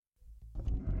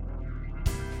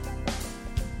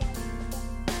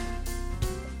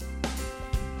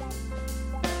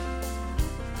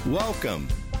Welcome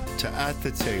to At the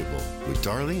Table with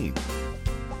Darlene.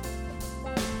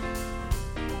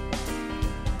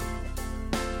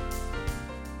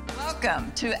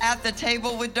 Welcome to At the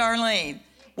Table with Darlene.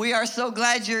 We are so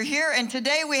glad you're here, and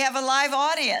today we have a live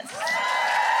audience.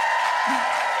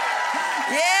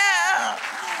 Yeah!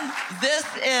 This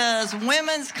is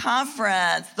Women's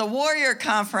Conference, the Warrior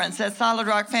Conference at Solid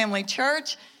Rock Family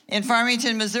Church in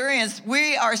Farmington, Missouri. And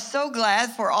we are so glad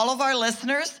for all of our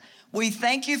listeners. We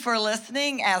thank you for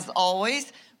listening, as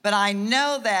always, but I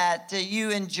know that you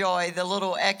enjoy the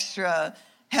little extra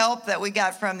help that we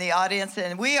got from the audience,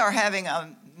 and we are having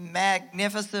a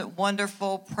magnificent,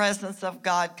 wonderful Presence of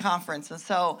God conference. And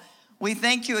so we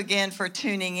thank you again for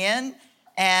tuning in.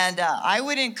 And I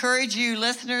would encourage you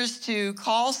listeners to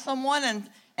call someone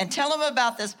and tell them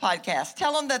about this podcast.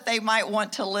 Tell them that they might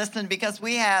want to listen because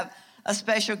we have a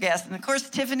special guest. And of course,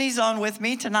 Tiffany's on with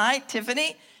me tonight.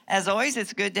 Tiffany, as always,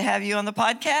 it's good to have you on the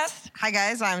podcast. Hi,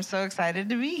 guys. I'm so excited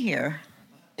to be here.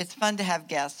 It's fun to have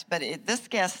guests, but this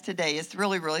guest today is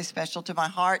really, really special to my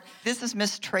heart. This is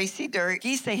Miss Tracy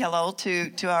Durkee. Say hello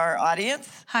to our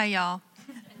audience. Hi, y'all.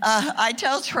 I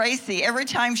tell Tracy every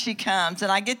time she comes and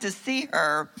I get to see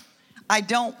her, I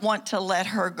don't want to let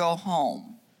her go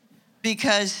home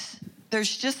because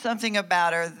there's just something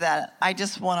about her that I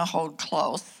just want to hold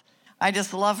close. I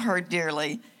just love her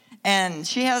dearly. And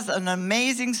she has an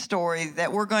amazing story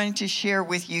that we're going to share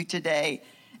with you today.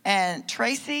 And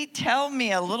Tracy, tell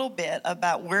me a little bit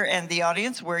about where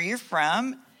you're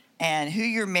from and who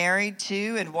you're married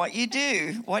to and what you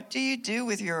do. What do you do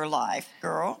with your life,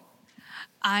 girl?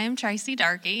 I am Tracy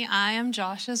Durkee. I am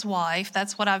Josh's wife.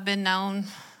 That's what I've been known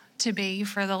to be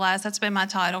that's been my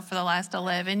title for the last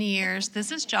 11 years.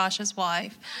 This is Josh's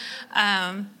wife.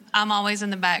 I'm always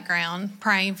in the background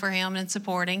praying for him and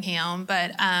supporting him.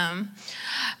 But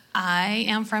I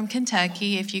am from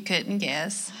Kentucky, if you couldn't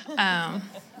guess.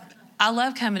 I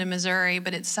love coming to Missouri,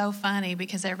 but it's so funny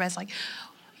because everybody's like,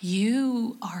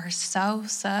 you are so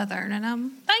Southern.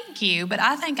 And thank you, but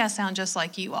I think I sound just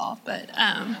like you all. But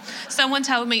someone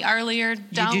told me earlier,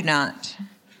 You do not.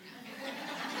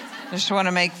 Just want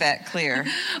to make that clear.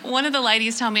 One of the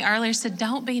ladies told me earlier, said,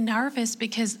 don't be nervous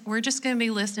because we're just going to be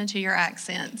listening to your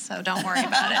accent, so don't worry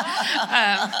about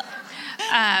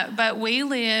it. But we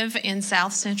live in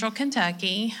South Central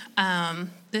Kentucky.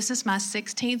 This is my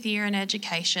 16th year in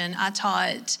education. I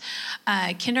taught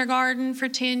kindergarten for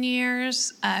 10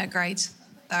 years, grades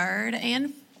 3rd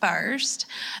and 1st.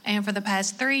 And for the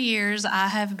past 3 years, I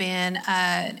have been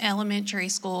an elementary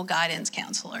school guidance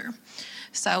counselor.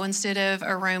 So instead of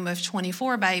a room of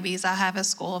 24 babies, I have a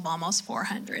school of almost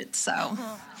 400. So,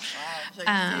 Wow, so you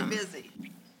stay busy.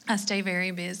 I stay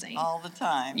very busy. All the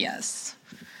time. Yes.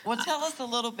 Well, tell us a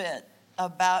little bit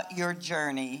about your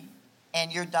journey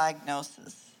and your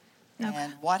diagnosis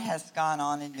and what has gone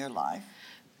on in your life.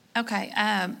 Okay,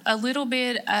 a little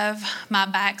bit of my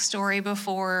backstory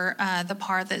before the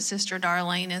part that Sister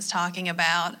Darlene is talking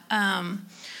about.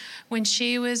 When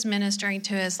she was ministering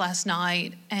to us last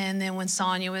night, and then when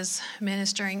Sonia was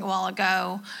ministering a while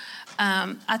ago,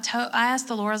 I asked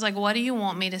the Lord, I was like, what do you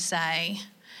want me to say?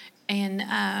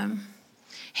 And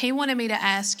he wanted me to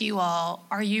ask you all,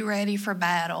 are you ready for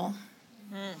battle?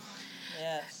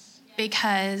 Yes.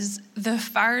 Because the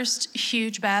first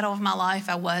huge battle of my life,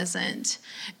 I wasn't.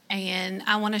 And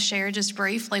I want to share just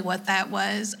briefly what that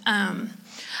was.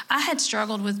 I had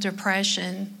struggled with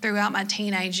depression throughout my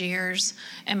teenage years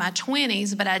and my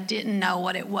 20s, but I didn't know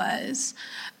what it was.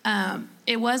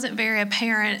 It wasn't very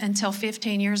apparent until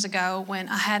 15 years ago when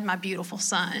I had my beautiful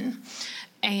son.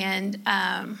 And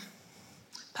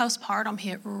postpartum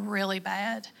hit really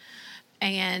bad,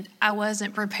 and I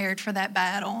wasn't prepared for that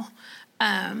battle.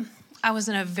 I was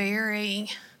in a very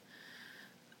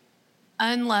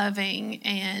unloving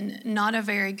and not a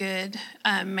very good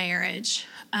marriage,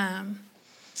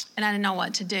 and I didn't know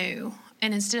what to do.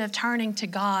 And instead of turning to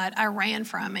God, I ran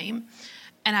from him,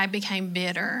 and I became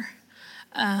bitter.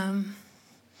 And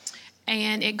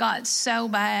it got so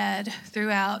bad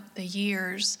throughout the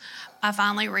years, I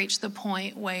finally reached the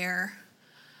point where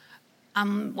I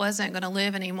wasn't going to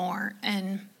live anymore.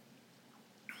 And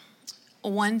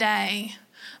one day,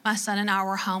 my son and I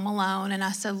were home alone, and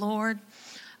I said, Lord,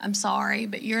 I'm sorry,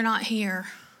 but you're not here,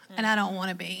 and I don't want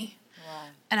to be. Wow.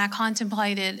 And I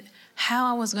contemplated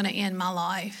how I was going to end my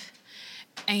life.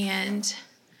 And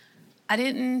I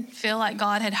didn't feel like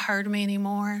God had heard me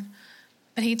anymore,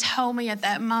 but he told me at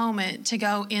that moment to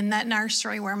go in that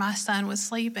nursery where my son was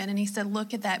sleeping, and he said,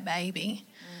 look at that baby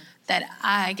that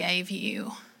I gave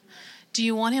you. Do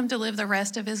you want him to live the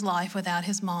rest of his life without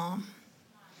his mom?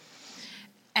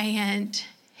 And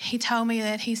he told me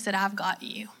that he said, I've got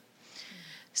you.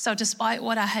 So despite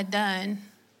what I had done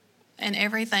and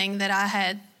everything that I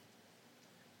had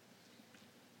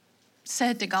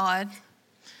said to God,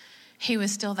 he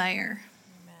was still there.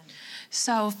 Amen.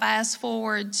 So fast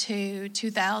forward to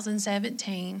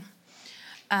 2017.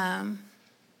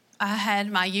 I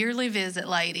had my yearly visit,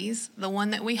 ladies, the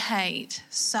one that we hate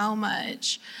so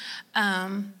much.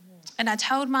 And I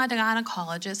told my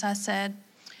gynecologist, I said,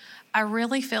 I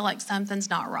really feel like something's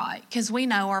not right because we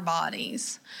know our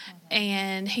bodies.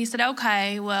 And he said,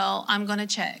 okay, well, I'm going to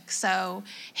check. So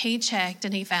he checked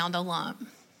and he found a lump.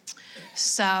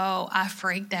 So I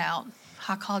freaked out.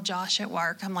 I called Josh at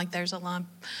work. I'm like, there's a lump.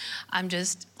 I'm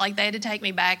just, like, they had to take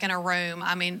me back in a room.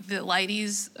 I mean, the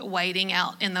ladies waiting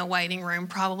out in the waiting room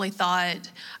probably thought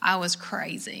I was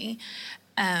crazy.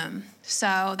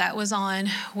 So that was on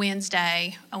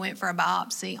Wednesday. I went for a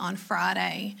biopsy on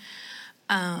Friday.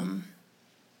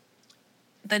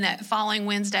 The following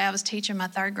Wednesday, I was teaching my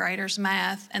third graders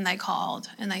math, and they called,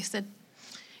 and they said,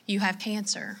 you have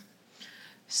cancer.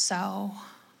 So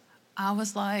I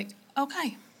was like,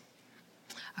 okay.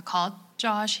 I called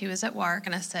Josh. He was at work,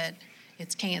 and I said,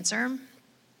 it's cancer.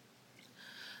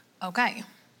 Okay.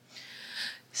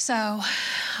 So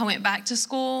I went back to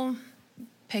school,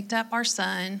 picked up our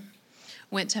son,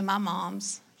 went to my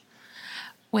mom's,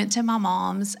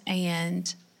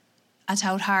 and I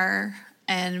told her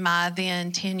and my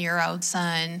then 10-year-old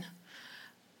son,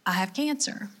 I have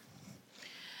cancer,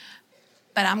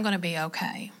 but I'm going to be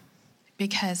okay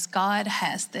because God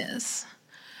has this.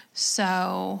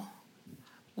 So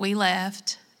we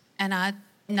left, and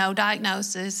no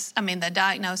diagnosis. I mean, the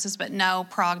diagnosis, but no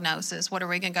prognosis. What are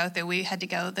we going to go through? We had to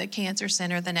go to the cancer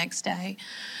center the next day.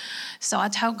 So I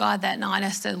told God that night, I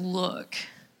said, look,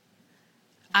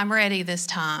 I'm ready this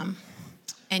time,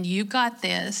 and you got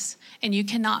this, and you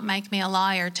cannot make me a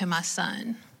liar to my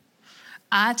son.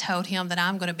 I told him that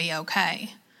I'm going to be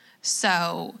okay.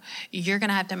 So you're going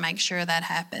to have to make sure that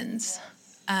happens.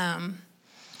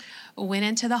 Went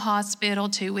into the hospital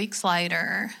 2 weeks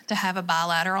later to have a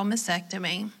bilateral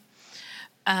mastectomy.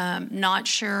 Not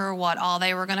sure what all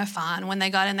they were going to find. When they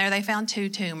got in there, they found 2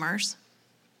 tumors.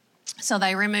 So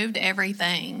they removed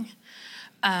everything.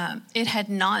 It had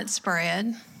not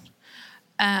spread.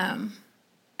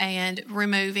 And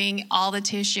removing all the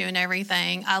tissue and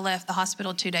everything, I left the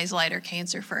hospital 2 days later,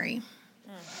 cancer-free.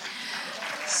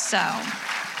 So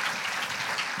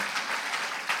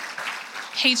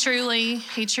he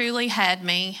truly had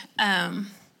me.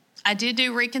 I did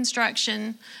do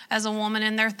reconstruction. As a woman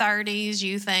in their 30s,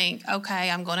 you think,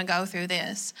 okay, I'm going to go through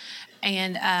this.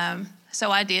 And so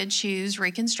I did choose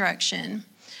reconstruction.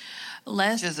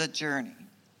 Which is a journey.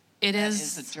 It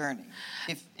is a journey.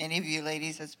 If any of you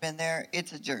ladies has been there,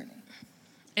 it's a journey.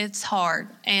 It's hard.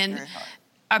 And very hard.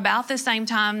 About the same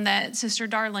time that Sister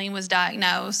Darlene was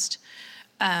diagnosed,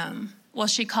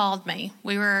 she called me.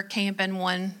 We were camping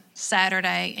one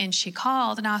Saturday, and she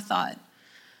called, and I thought,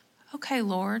 okay,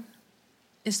 Lord,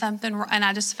 is something wrong? And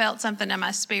I just felt something in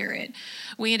my spirit.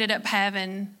 We ended up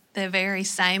having the very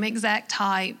same exact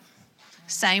type,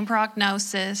 same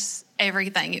prognosis,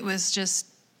 everything. It was just,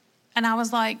 and I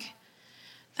was like,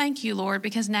 thank you, Lord,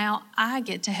 because now I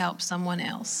get to help someone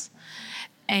else.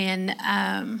 And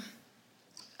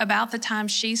about the time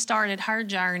she started her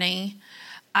journey,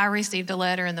 I received a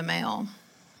letter in the mail.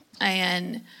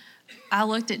 And I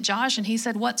looked at Josh, and he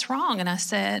said, what's wrong? And I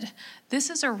said, this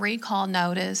is a recall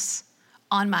notice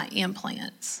on my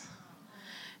implants.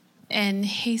 And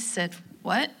he said,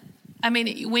 what? I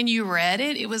mean, when you read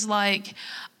it, it was like,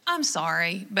 I'm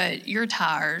sorry, but your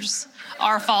tires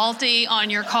are faulty on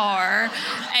your car,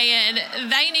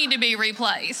 and they need to be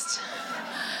replaced.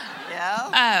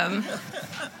 Yeah.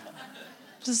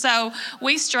 So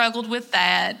we struggled with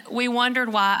that. We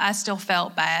wondered why I still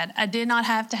felt bad. I did not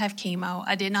have to have chemo.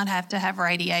 I did not have to have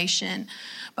radiation.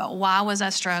 But why was I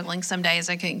struggling? Some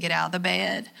days I couldn't get out of the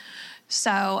bed.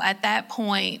 So at that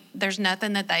point, there's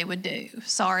nothing that they would do.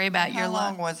 Sorry about your luck. How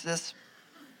long was this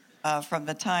from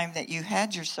the time that you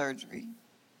had your surgery,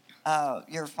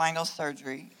 your final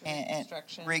surgery, and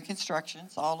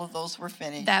reconstructions? All of those were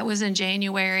finished. That was in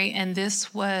January, and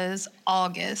this was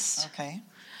August. Okay.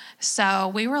 So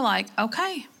we were like,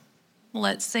 okay,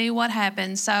 let's see what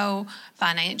happens. So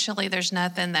financially, there's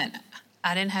nothing that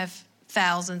I didn't have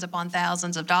thousands upon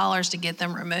thousands of dollars to get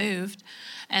them removed,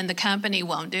 and the company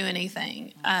won't do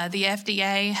anything. The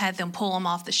FDA had them pull them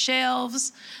off the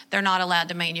shelves. They're not allowed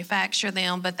to manufacture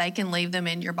them, but they can leave them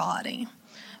in your body,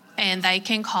 and they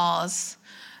can cause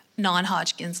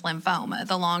non-Hodgkin's lymphoma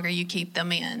the longer you keep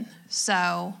them in.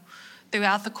 So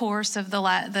throughout the course of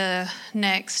the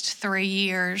next 3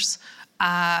 years,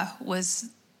 I was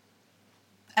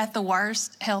at the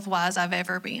worst health-wise I've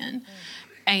ever been.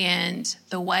 And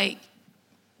the weight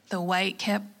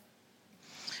kept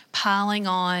piling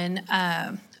on.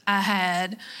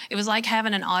 It was like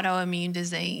having an autoimmune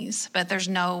disease, but there's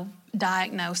no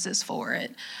diagnosis for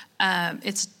it.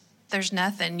 There's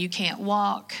nothing. You can't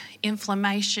walk,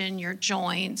 inflammation, your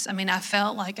joints. I mean, I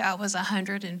felt like I was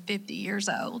 150 years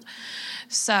old.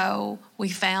 So we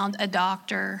found a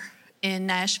doctor in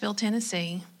Nashville,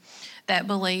 Tennessee, that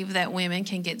believed that women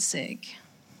can get sick.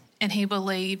 And he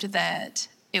believed that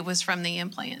it was from the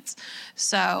implants.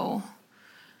 So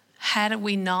had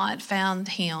we not found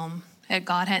him, if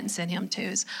God hadn't sent him to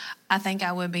us, I think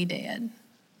I would be dead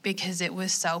because it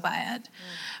was so bad.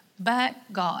 But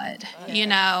God,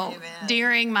 Amen.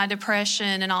 during my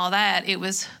depression and all that, it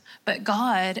was, but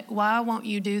God, why won't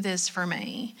you do this for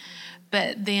me?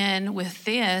 But then with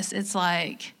this, it's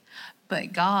like,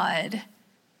 but God,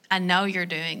 I know you're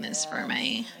doing this for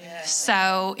me. Yes.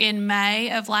 So in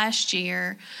May of last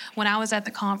year, when I was at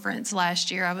the conference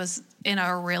last year, I was in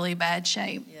a really bad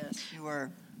shape. Yes, you were.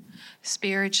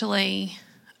 Spiritually,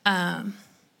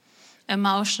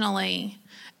 emotionally,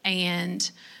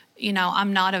 and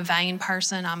I'm not a vain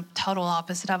person. I'm total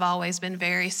opposite. I've always been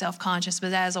very self-conscious,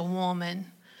 but as a woman,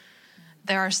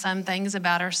 there are some things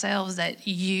about ourselves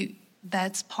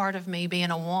that's part of me being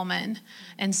a woman.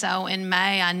 And so in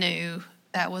May, I knew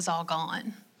that was all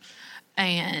gone.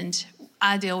 And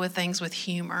I deal with things with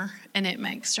humor, and it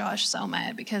makes Josh so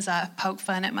mad because I poke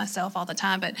fun at myself all the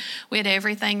time. But we had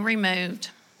everything removed.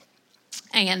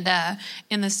 And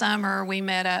in the summer, we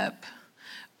met up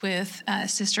with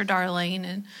Sister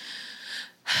Darlene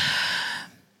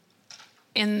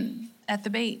and at the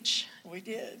beach. We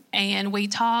did. And we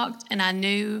talked, and I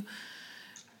knew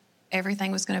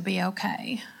everything was going to be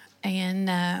okay.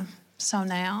 And so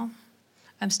now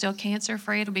I'm still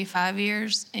cancer-free. It'll be 5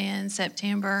 years in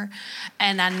September.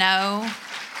 And I know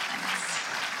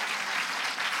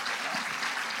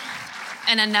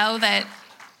that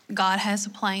God has a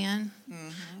plan,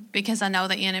 because I know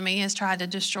the enemy has tried to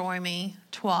destroy me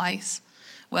twice.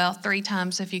 Well, 3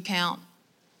 times if you count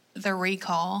the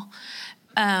recall.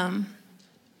 But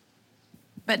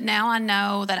now I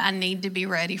know that I need to be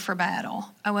ready for battle.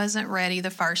 I wasn't ready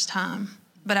the first time,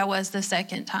 but I was the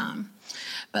second time.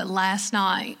 But last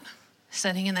night,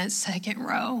 sitting in that second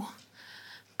row,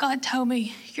 God told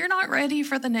me, you're not ready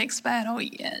for the next battle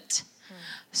yet.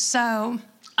 So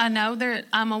I know that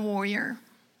I'm a warrior,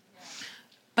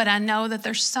 but I know that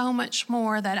there's so much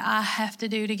more that I have to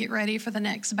do to get ready for the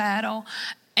next battle.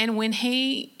 And when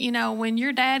when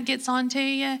your dad gets onto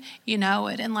you, you know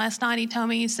it. And last night he told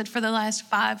me, he said, for the last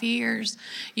 5 years,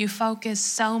 you focus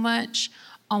so much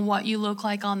on what you look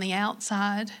like on the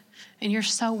outside, and you're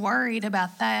so worried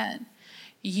about that.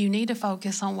 You need to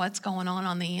focus on what's going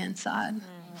on the inside.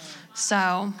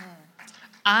 So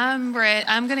I'm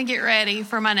going to get ready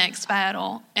for my next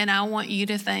battle, and I want you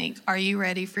to think, are you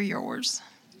ready for yours?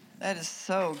 That is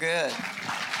so good.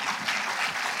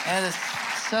 That is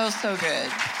so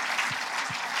good.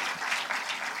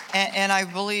 And I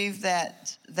believe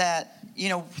that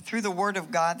through the Word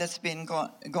of God that's been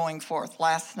going forth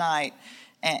last night,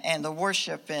 and the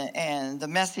worship and the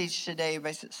message today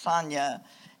by Sonia,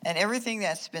 and everything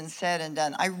that's been said and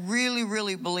done, I really,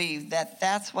 really believe that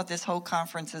that's what this whole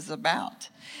conference is about,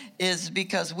 is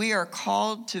because we are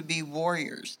called to be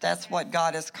warriors. That's what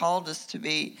God has called us to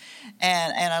be.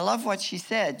 And I love what she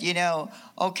said,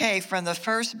 from the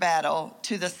first battle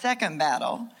to the second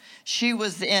battle, she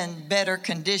was in better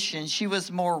condition. She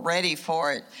was more ready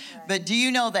for it. Right. But do you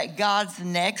know that God's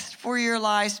next for your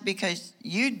lives? Because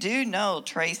you do know,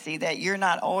 Tracy, that you're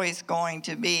not always going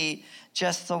to be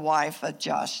just the wife of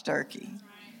Josh Durkee.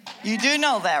 You do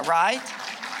know that, right?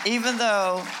 Even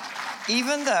though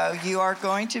you are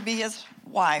going to be his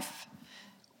wife,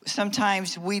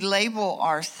 sometimes we label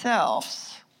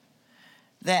ourselves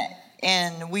that,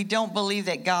 and we don't believe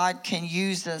that God can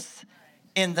use us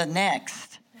in the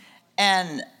next.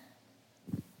 And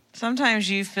sometimes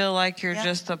you feel like you're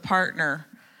just a partner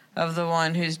of the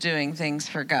one who's doing things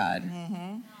for God.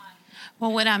 Mm-hmm.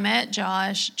 Well, when I met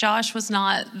Josh was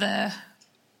not the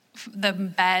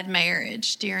bad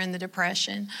marriage during the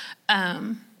Depression.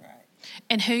 Right.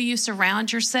 And who you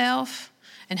surround yourself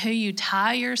and who you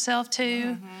tie yourself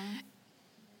to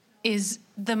is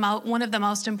one of the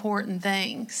most important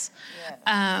things.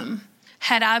 Yes.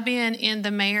 Had I been in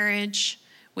the marriage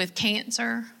with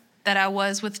cancer that I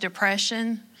was with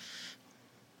depression,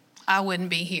 I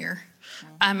wouldn't be here.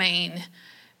 I mean,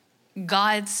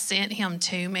 God sent him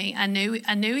to me. I knew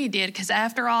he did, because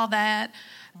after all that,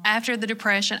 after the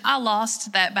depression, I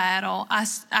lost that battle.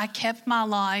 I kept my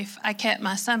life. I kept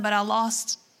my son, but I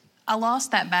lost I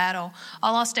lost that battle.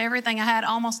 I lost everything I had.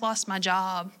 Almost lost my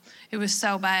job. It was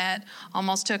so bad.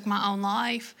 Almost took my own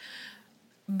life.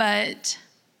 But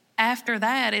after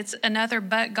that, it's another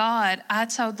but God. I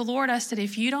told the Lord, I said,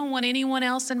 if you don't want anyone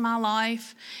else in my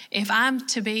life, if I'm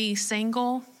to be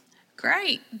single,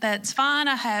 great, that's fine.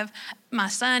 I have my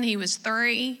son, he was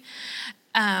 3.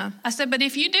 I said, but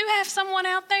if you do have someone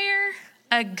out there,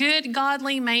 a good,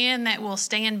 godly man that will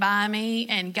stand by me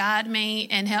and guide me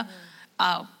and help,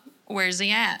 oh, where's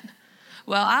he at?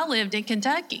 Well, I lived in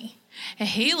Kentucky, and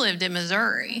he lived in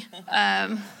Missouri.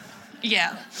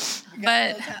 Yeah.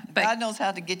 But God knows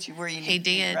how to get you where you need to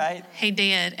be, right? He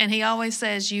did. And he always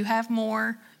says, you have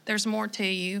more. There's more to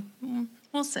you.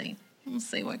 We'll see. We'll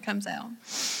see what comes out.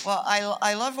 Well,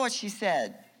 I love what she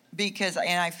said because,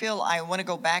 and I feel I want to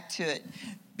go back to it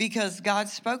because God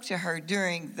spoke to her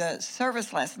during the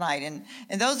service last night. And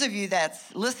those of you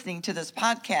that's listening to this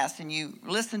podcast and you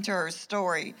listen to her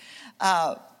story,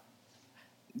 God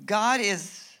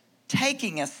is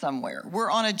taking us somewhere. We're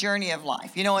on a journey of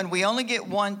life, and we only get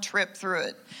one trip through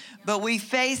it, but we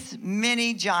face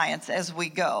many giants as we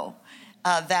go.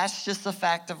 That's just a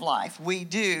fact of life. We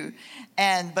do.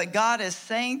 But God is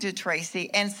saying to Tracy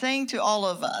and saying to all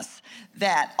of us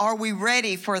that, are we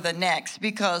ready for the next?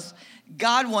 Because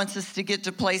God wants us to get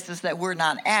to places that we're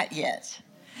not at yet.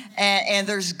 And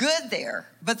there's good there,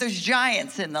 but there's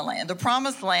giants in the land. The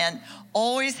promised land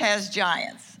always has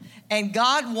giants. And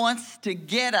God wants to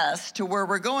get us to where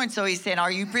we're going. So he's saying, are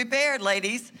you prepared,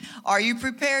 ladies? Are you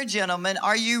prepared, gentlemen?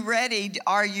 Are you ready?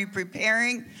 Are you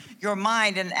preparing your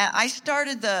mind? And I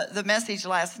started the message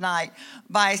last night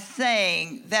by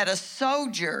saying that a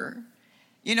soldier,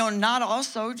 not all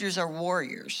soldiers are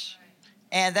warriors.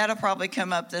 And that'll probably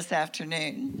come up this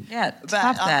afternoon. Yeah, but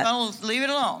stop that. I'm going to leave it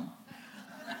alone.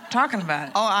 Talking about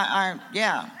it. Oh,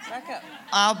 yeah. Back up.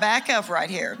 I'll back up right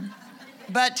here.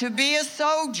 But to be a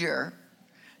soldier,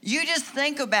 you just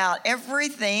think about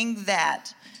everything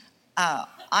that,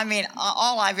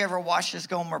 all I've ever watched is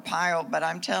Gomer Pyle, but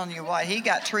I'm telling you what, he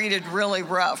got treated really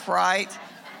rough, right?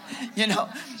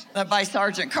 By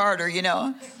Sergeant Carter,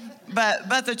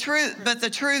 But the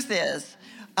truth is,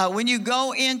 when you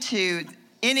go into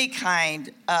any kind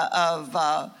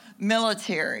of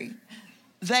military,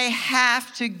 they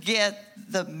have to get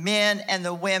the men and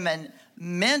the women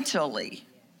mentally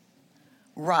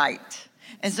right.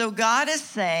 And so God is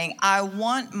saying, I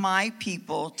want my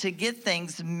people to get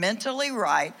things mentally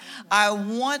right. I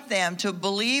want them to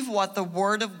believe what the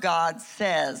Word of God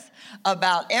says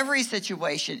about every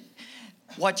situation.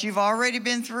 What you've already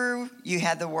been through, you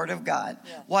had the Word of God.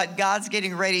 Yeah. What God's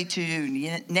getting ready to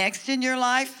do next in your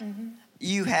life,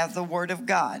 you have the Word of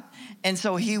God. And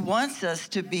so he wants us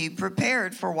to be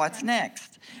prepared for what's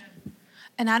next.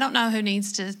 And I don't know who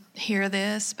needs to hear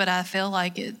this, but I feel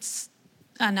like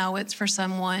I know it's for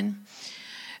someone.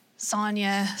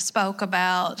 Sonia spoke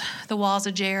about the walls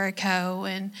of Jericho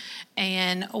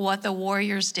and what the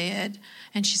warriors did.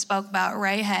 And she spoke about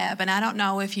Rahab. And I don't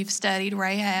know if you've studied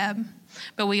Rahab,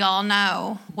 but we all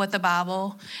know what the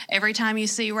Bible, every time you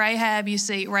see Rahab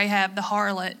the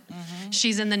harlot. Mm-hmm.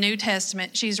 She's in the New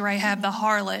Testament. She's Rahab the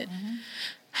harlot.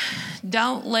 Mm-hmm.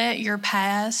 Don't let your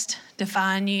past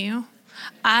define you.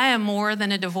 I am more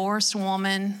than a divorced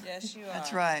woman. Yes, you are.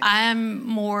 That's right. I am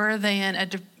more than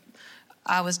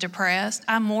I was depressed.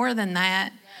 I'm more than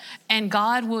that. And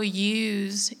God will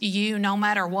use you no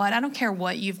matter what. I don't care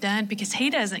what you've done because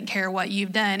he doesn't care what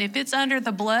you've done. If it's under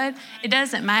the blood, it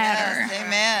doesn't matter. Yes,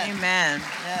 amen. Amen.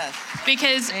 Yes.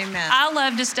 Because amen. I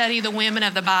love to study the women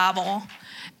of the Bible.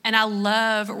 And I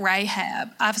love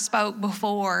Rahab. I've spoke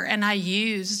before and I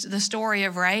used the story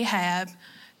of Rahab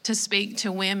to speak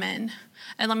to women.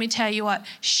 And let me tell you what,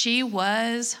 she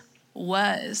was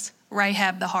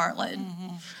Rahab the harlot.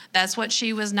 Mm-hmm. That's what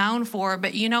she was known for.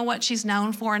 But you know what she's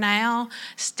known for now?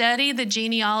 Study the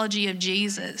genealogy of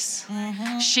Jesus.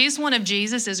 Mm-hmm. She's one of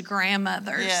Jesus's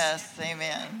grandmothers. Yes,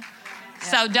 amen.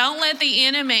 So don't let the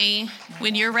enemy,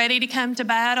 when you're ready to come to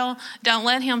battle, don't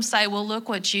let him say, well, look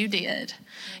what you did.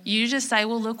 You just say,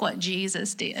 well, look what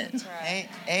Jesus did. That's right.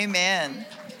 Amen.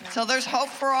 So there's hope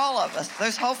for all of us.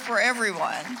 There's hope for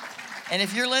everyone. And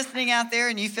if you're listening out there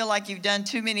and you feel like you've done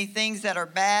too many things that are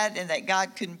bad and that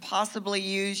God couldn't possibly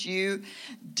use you,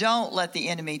 don't let the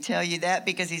enemy tell you that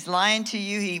because he's lying to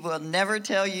you. He will never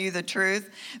tell you the truth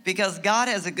because God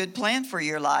has a good plan for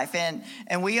your life. And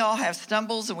we all have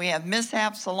stumbles and we have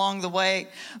mishaps along the way.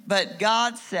 But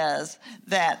God says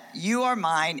that you are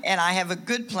mine and I have a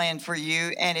good plan for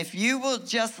you. And if you will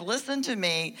just listen to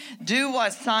me, do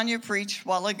what Sonia preached a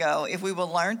while ago, if we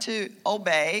will learn to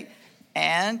obey.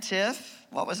 And Tiff,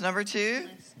 what was number 2?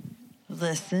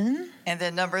 Listen. And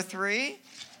then number 3?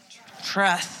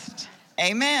 Trust.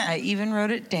 Amen. I even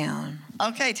wrote it down.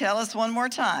 Okay, tell us one more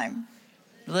time.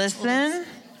 Listen,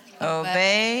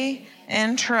 obey,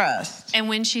 and trust. And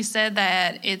when she said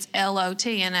that, it's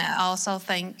L-O-T, and I also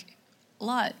think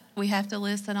lot. We have to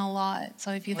listen a lot.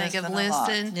 So if you think of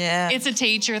listen, it's a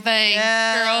teacher thing,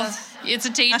 girls. It's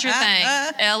a teacher thing.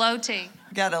 L-O-T.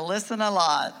 Got to listen a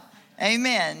lot.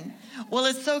 Amen. Well,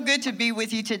 it's so good to be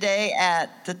with you today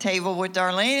at the table with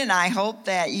Darlene, and I hope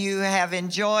that you have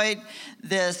enjoyed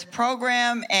this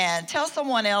program, and tell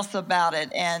someone else about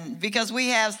it. And because we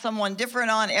have someone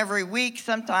different on every week,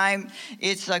 sometimes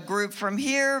it's a group from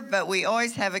here, but we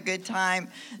always have a good time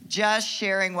just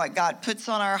sharing what God puts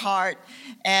on our heart.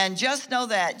 And just know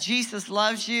that Jesus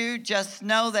loves you. Just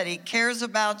know that he cares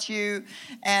about you,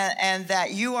 and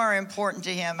that you are important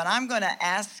to him. And I'm going to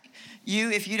ask you,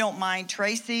 if you don't mind,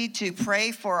 Tracy, to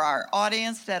pray for our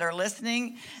audience that are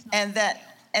listening, and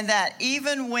that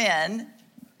even when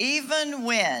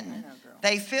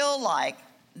they feel like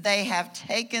they have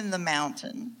taken the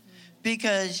mountain,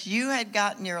 because you had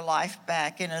gotten your life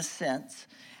back in a sense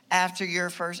after your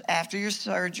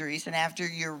surgeries and after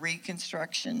your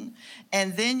reconstruction,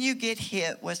 and then you get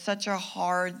hit with such a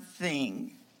hard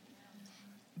thing,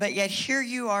 but yet here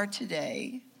you are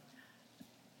today.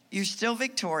 You're still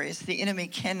victorious. The enemy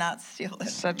cannot steal it.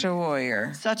 Such a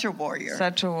warrior. Such a warrior.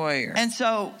 Such a warrior. And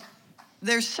so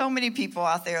there's so many people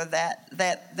out there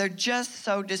that they're just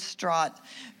so distraught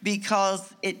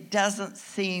because it doesn't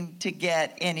seem to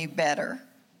get any better.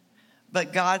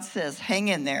 But God says, hang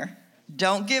in there.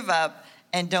 Don't give up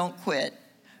and don't quit,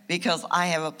 because I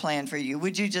have a plan for you.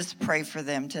 Would you just pray for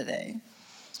them today?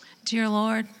 Dear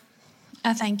Lord,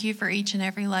 I thank you for each and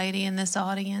every lady in this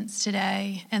audience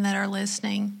today and that are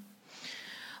listening.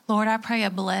 Lord, I pray a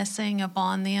blessing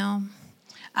upon them.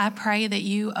 I pray that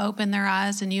you open their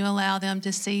eyes and you allow them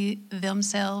to see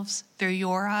themselves through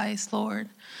your eyes, Lord.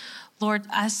 Lord,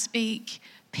 I speak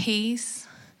peace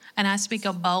and I speak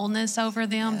a boldness over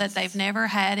them that they've never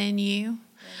had in you.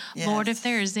 Yes. Lord, if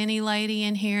there is any lady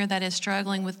in here that is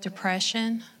struggling with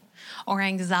depression or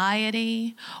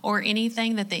anxiety or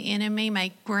anything that the enemy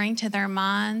may bring to their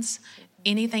minds,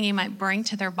 anything he might bring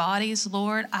to their bodies,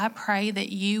 Lord, I pray that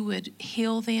you would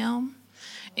heal them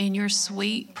in your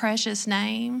sweet, precious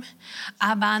name.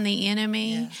 I bind the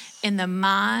enemy in the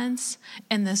minds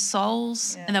and the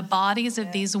souls and the bodies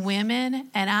of these women.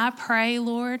 And I pray,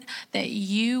 Lord, that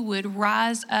you would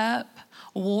rise up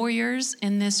warriors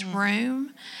in this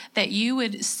room, that you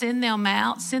would send them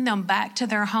out, send them back to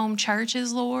their home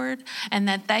churches, Lord, and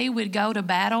that they would go to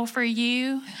battle for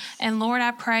you. And Lord,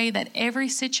 I pray that every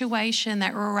situation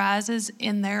that arises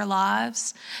in their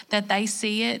lives, that they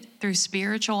see it through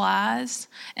spiritual eyes,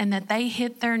 and that they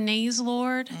hit their knees,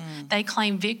 Lord. They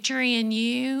claim victory in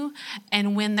you.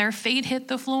 And when their feet hit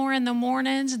the floor in the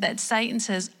mornings, that Satan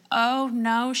says, oh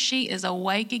no, she is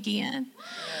awake again.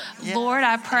 Yes. Lord,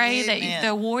 I pray that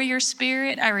the warrior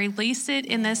spirit, I release it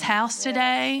in this house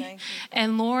today.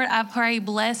 And Lord, I pray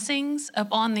blessings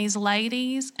upon these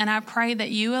ladies, and I pray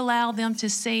that you allow them to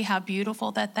see how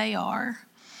beautiful that they are.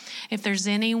 If there's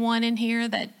anyone in here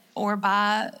that, or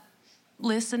by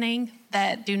listening,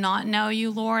 that do not know you,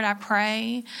 Lord, I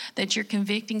pray that your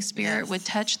convicting spirit would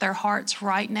touch their hearts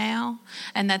right now,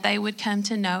 and that they would come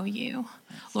to know you.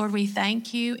 Lord, we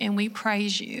thank you and we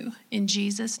praise you in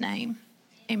Jesus' name.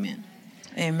 Amen.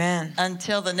 Amen.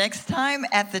 Until the next time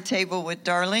at the table with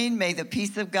Darlene, may the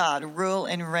peace of God rule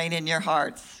and reign in your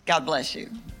hearts. God bless you.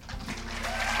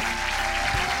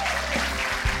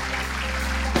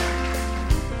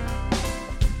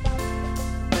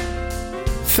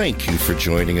 Thank you for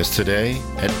joining us today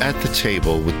at the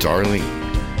Table with Darlene.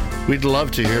 We'd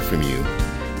love to hear from you.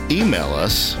 Email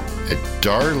us at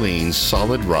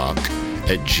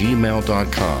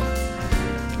darlenesolidrock@gmail.com.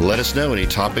 Let us know any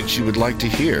topics you would like to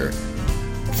hear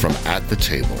from At the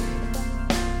Table.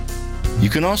 You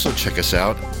can also check us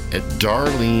out at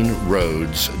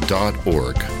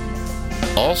darleneroads.org.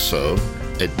 Also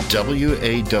at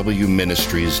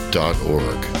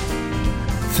wawministries.org.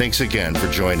 Thanks again for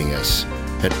joining us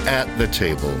at the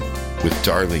Table with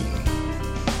Darlene.